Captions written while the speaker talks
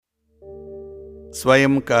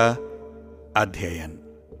स्वयं का अध्ययन।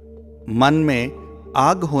 मन में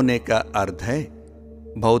आग होने का अर्थ है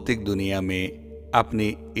भौतिक दुनिया में अपनी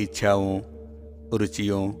इच्छाओं,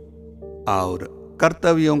 रुचियों और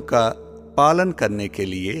कर्तव्यों का पालन करने के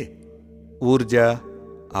लिए ऊर्जा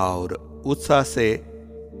और उत्साह से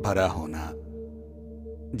भरा होना।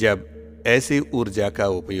 जब ऐसी ऊर्जा का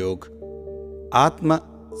उपयोग आत्म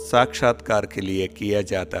साक्षात्कार के लिए किया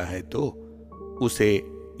जाता है तो उसे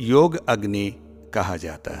योग अग्नि कहा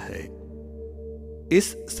जाता है। इस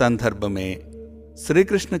संदर्भ में श्री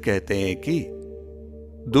कृष्ण कहते हैं कि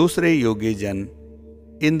दूसरे योगी जन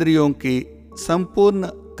इंद्रियों की संपूर्ण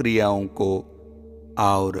क्रियाओं को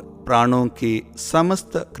और प्राणों की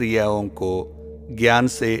समस्त क्रियाओं को ज्ञान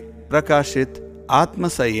से प्रकाशित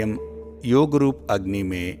आत्मसंयम योग रूप अग्नि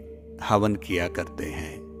में हवन किया करते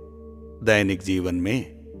हैं। दैनिक जीवन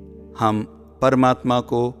में हम परमात्मा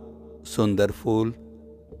को सुंदर फूल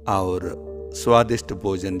और स्वादिष्ट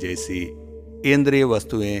भोजन जैसी इंद्रिय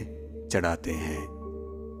वस्तुएं चढ़ाते हैं।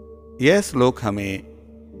 यह श्लोक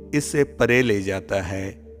हमें इससे परे ले जाता है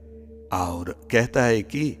और कहता है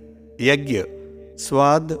कि यज्ञ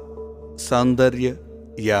स्वाद, सौंदर्य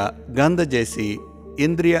या गंध जैसी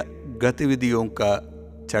इंद्रिय गतिविधियों का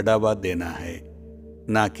चढ़ावा देना है,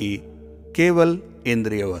 ना कि केवल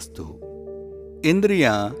इंद्रिय वस्तु।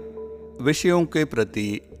 इंद्रियां विषयों के प्रति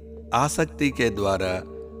आसक्ति के द्वारा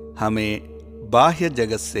हमें बाह्य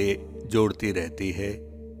जगत से जोड़ती रहती है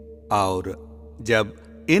और जब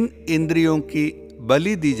इन इंद्रियों की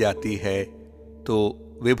बलि दी जाती है तो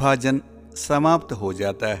विभाजन समाप्त हो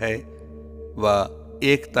जाता है व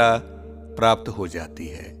एकता प्राप्त हो जाती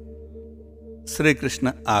है। श्री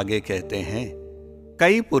कृष्ण आगे कहते हैं,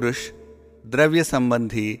 कई पुरुष द्रव्य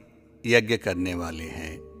संबंधी यज्ञ करने वाले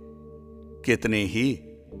हैं, कितने ही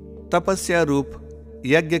तपस्या रूप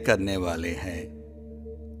यज्ञ करने वाले हैं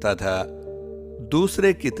तथा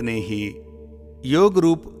दूसरे कितने ही योग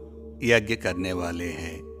रूप यज्ञ करने वाले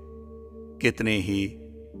हैं। कितने ही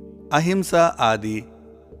अहिंसा आदि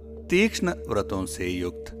तीक्ष्ण व्रतों से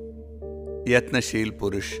युक्त यत्नशील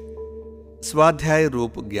पुरुष स्वाध्याय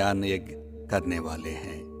रूप ज्ञान यज्ञ करने वाले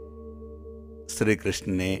हैं। श्री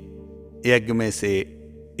कृष्ण ने यज्ञ में से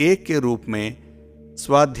एक के रूप में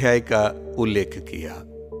स्वाध्याय का उल्लेख किया।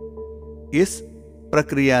 इस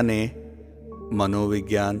प्रक्रिया ने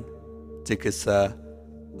मनोविज्ञान, चिकित्सा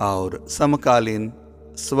और समकालीन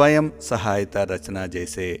स्वयं सहायता रचना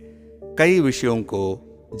जैसे कई विषयों को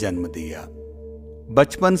जन्म दिया।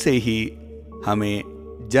 बचपन से ही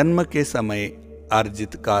हमें जन्म के समय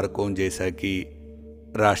अर्जित कारकों जैसा कि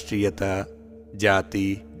राष्ट्रीयता, जाति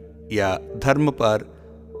या धर्म पर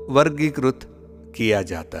वर्गीकृत किया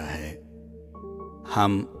जाता है।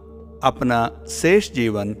 हम अपना शेष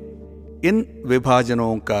जीवन इन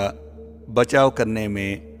विभाजनों का बचाव करने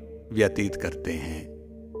में व्यतीत करते हैं।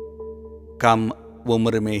 कम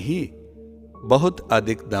उम्र में ही बहुत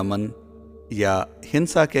अधिक दमन या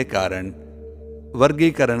हिंसा के कारण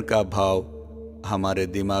वर्गीकरण का भाव हमारे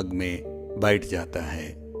दिमाग में बैठ जाता है।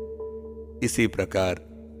 इसी प्रकार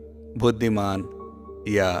बुद्धिमान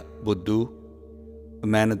या बुद्धू,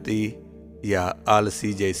 मेहनती या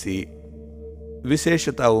आलसी जैसी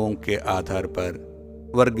विशेषताओं के आधार पर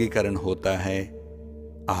वर्गीकरण होता है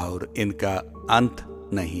और इनका अंत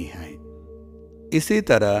नहीं है। इसी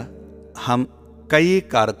तरह हम कई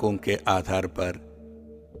कारकों के आधार पर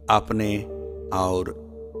अपने और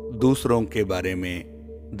दूसरों के बारे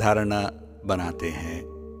में धारणा बनाते हैं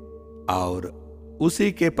और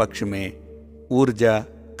उसी के पक्ष में ऊर्जा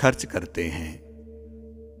खर्च करते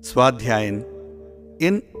हैं। स्वाध्यायन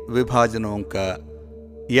इन विभाजनों का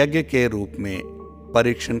यज्ञ के रूप में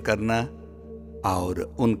परीक्षण करना और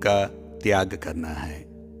उनका त्याग करना है।